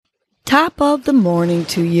Top of the morning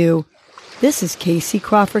to you. This is Casey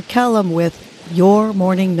Crawford Kellum with Your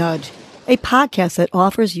Morning Nudge, a podcast that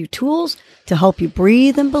offers you tools to help you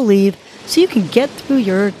breathe and believe so you can get through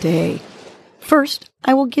your day. First,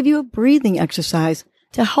 I will give you a breathing exercise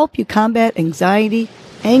to help you combat anxiety,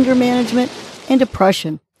 anger management, and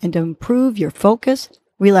depression, and to improve your focus,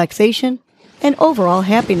 relaxation, and overall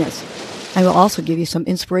happiness. I will also give you some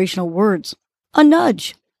inspirational words, a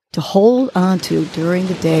nudge, to hold on to during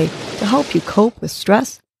the day to help you cope with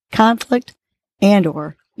stress, conflict, and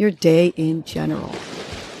or your day in general.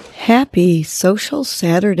 Happy Social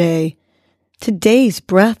Saturday. Today's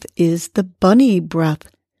breath is the bunny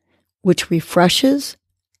breath, which refreshes,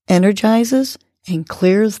 energizes, and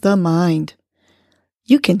clears the mind.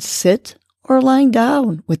 You can sit or lie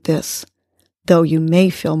down with this, though you may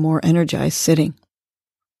feel more energized sitting.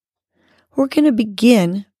 We're going to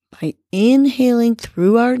begin by inhaling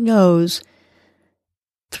through our nose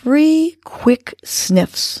 3 quick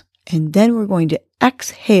sniffs, and then we're going to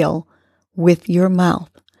exhale with your mouth.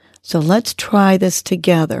 So let's try this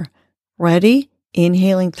together. Ready?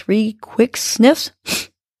 Inhaling 3 quick sniffs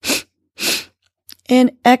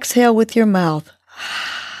and exhale with your mouth.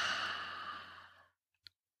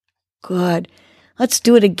 Good. Let's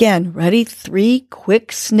do it again. Ready? 3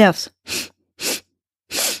 quick sniffs.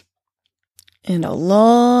 And a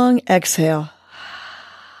long exhale.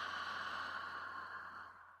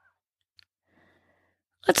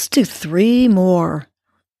 Let's do 3 more.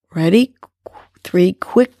 Ready? 3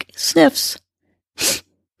 quick sniffs.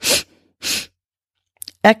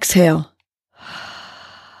 Exhale.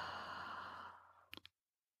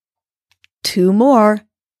 2 more.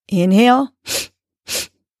 Inhale.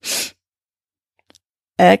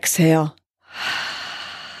 Exhale.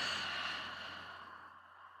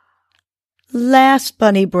 Last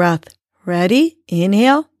bunny breath. Ready?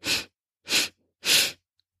 Inhale.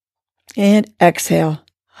 And exhale.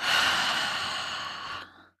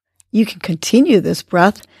 You can continue this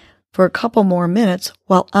breath for a couple more minutes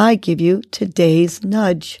while I give you today's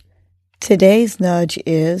nudge. Today's nudge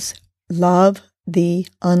is love the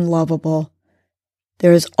unlovable.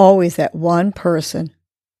 There is always that one person,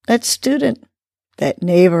 that student, that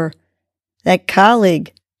neighbor, that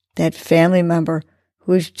colleague, that family member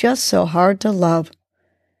who is just so hard to love.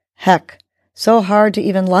 Heck, so hard to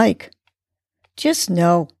even like. Just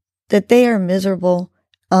know that they are miserable,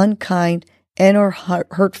 unkind, and or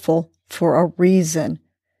hurtful for a reason.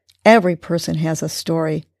 Every person has a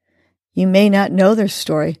story. You may not know their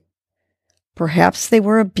story. Perhaps they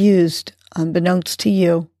were abused, unbeknownst to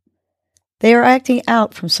you. They are acting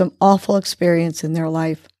out from some awful experience in their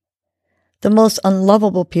life. The most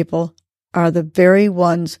unlovable people are the very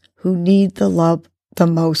ones who need the love the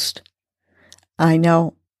most. I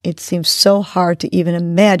know it seems so hard to even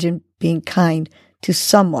imagine being kind to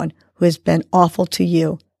someone who has been awful to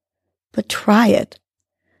you, but try it.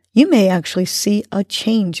 You may actually see a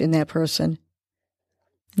change in that person.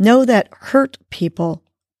 Know that hurt people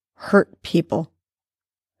hurt people.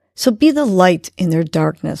 So be the light in their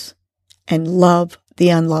darkness and love the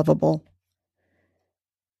unlovable.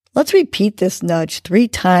 Let's repeat this nudge 3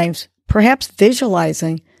 times, perhaps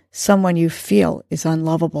visualizing someone you feel is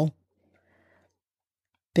unlovable.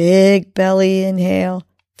 Big belly inhale,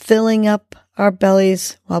 filling up our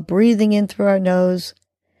bellies while breathing in through our nose.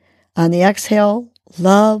 On the exhale,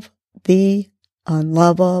 love the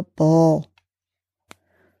unlovable.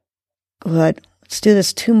 Good. Let's do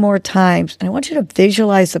this 2 more times. And I want you to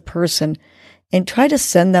visualize the person and try to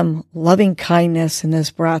send them loving kindness in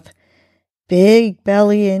this breath. Big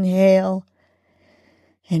belly inhale.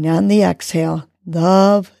 And on the exhale,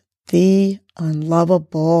 love the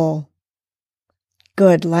unlovable.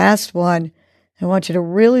 Good. Last one. I want you to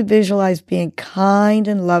really visualize being kind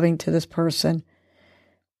and loving to this person.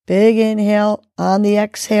 Big inhale. On the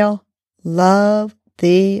exhale, love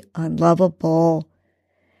the unlovable.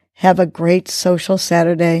 Have a great social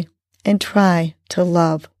Saturday and try to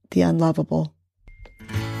love the unlovable.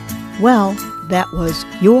 Well, that was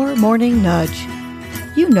your morning nudge.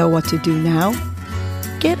 You know what to do now.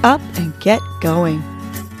 Get up and get going.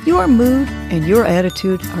 Your mood and your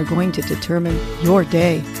attitude are going to determine your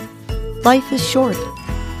day. Life is short.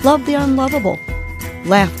 Love the unlovable.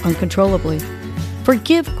 Laugh uncontrollably.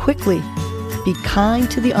 Forgive quickly. Be kind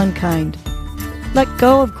to the unkind. Let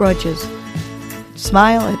go of grudges.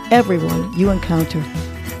 Smile at everyone you encounter.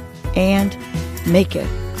 And make it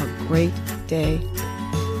a great day.